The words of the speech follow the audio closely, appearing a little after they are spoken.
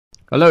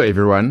Hello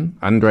everyone,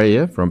 Andre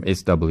here from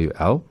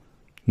SWL.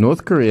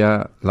 North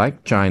Korea,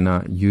 like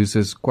China,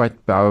 uses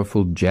quite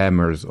powerful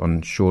jammers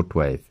on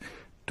shortwave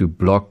to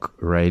block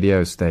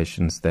radio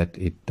stations that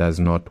it does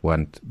not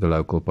want the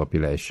local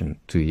population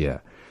to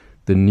hear.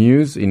 The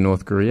news in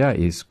North Korea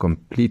is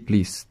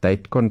completely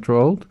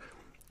state-controlled,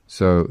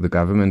 so the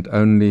government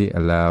only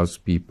allows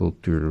people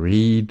to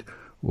read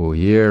or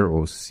hear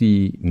or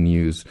see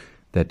news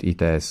that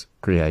it has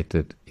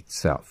created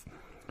itself.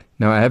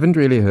 Now, I haven't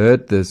really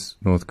heard this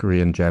North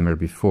Korean jammer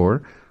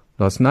before.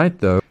 Last night,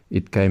 though,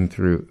 it came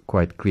through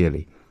quite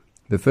clearly.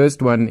 The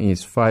first one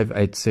is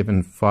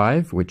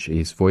 5875, which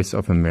is Voice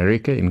of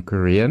America in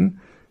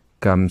Korean.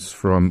 Comes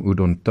from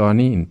Udon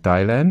Thani in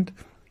Thailand.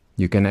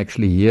 You can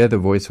actually hear the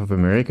Voice of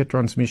America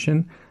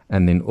transmission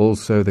and then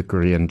also the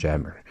Korean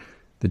jammer.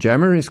 The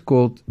jammer is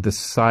called the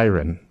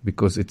Siren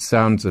because it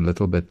sounds a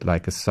little bit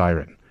like a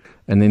siren.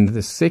 And then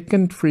the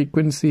second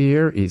frequency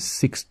here is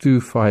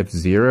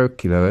 6250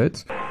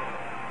 kilohertz.